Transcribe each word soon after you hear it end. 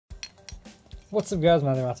What's up guys,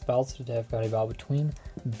 my name is Battles. Today I've got a battle between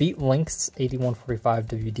Lynx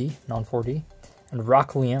AD145WD, non-4D, and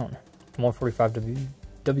Rock Leone,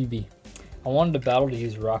 145WB. I wanted to battle to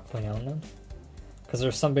use Rock Leone, because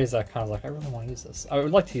there's some bays that kind of like, I really want to use this. I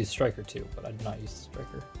would like to use Striker too, but I did not use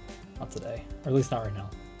Striker. Not today, or at least not right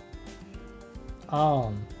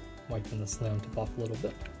now. Waiting this Leone to buff a little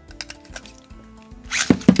bit.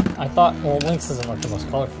 I thought, well, Lynx isn't like the most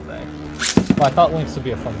colorful day, but I thought Lynx would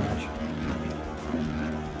be a fun match.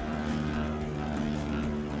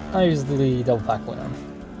 I used the double pack Leone.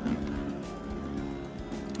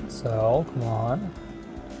 So, come on.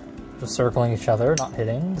 Just circling each other, not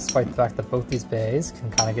hitting, despite the fact that both these bays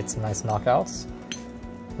can kind of get some nice knockouts.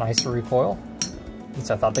 Nice recoil. At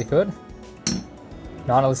least I thought they could.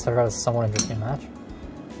 Not, at least I got a somewhat interesting match.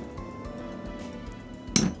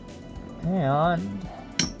 And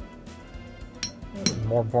it was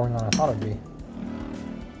more boring than I thought it'd be.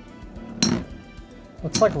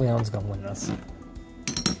 Looks like Leone's gonna win this.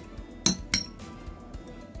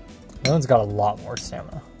 Leone's got a lot more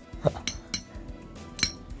stamina.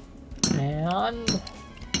 And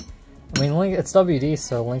I mean, it's WD,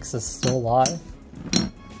 so Lynx is still alive.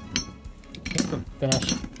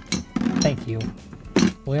 Finish. Thank you.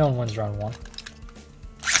 Leone wins round 1.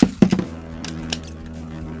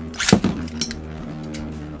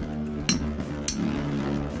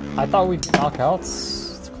 I thought we'd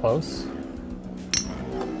knockouts. It's close.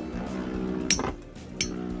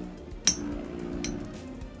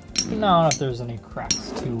 I don't know if there's any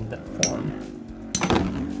cracks too that form.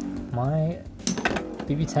 My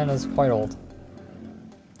BB10 is quite old.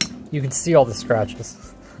 You can see all the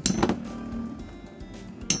scratches.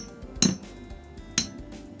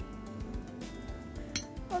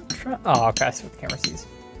 Oh, okay, I see what the camera sees.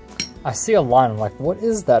 I see a line, I'm like, what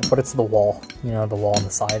is that? But it's the wall. You know, the wall on the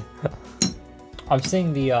side. I'm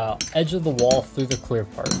seeing the edge of the wall through the clear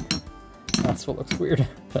part. That's what looks weird.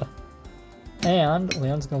 And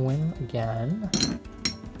Leone's gonna win again.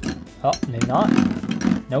 Oh, maybe not.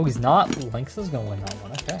 No, he's not. Lynx is gonna win that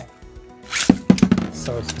one. Okay.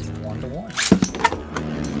 So it's 1-1.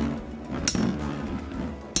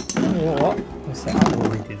 Oh, let me say, I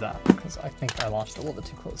will redo that because I think I launched a little bit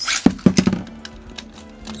too close.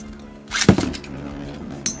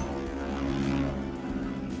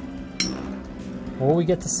 Will we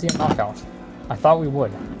get to see a knockout? I thought we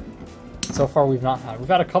would. So far we've not had. We've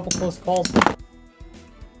had a couple close calls.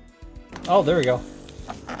 Oh, there we go.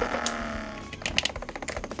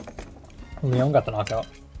 Leone got the knockout.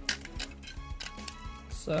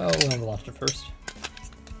 So Leone launched it first.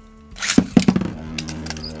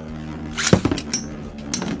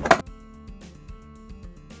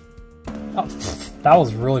 Oh, that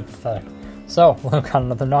was really pathetic. So Leone got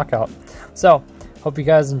another knockout. So hope you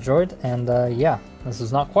guys enjoyed, and yeah, this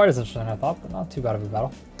was not quite as interesting as I thought, but not too bad of a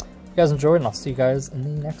battle. If you guys enjoyed, and I'll see you guys in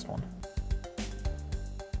the next one.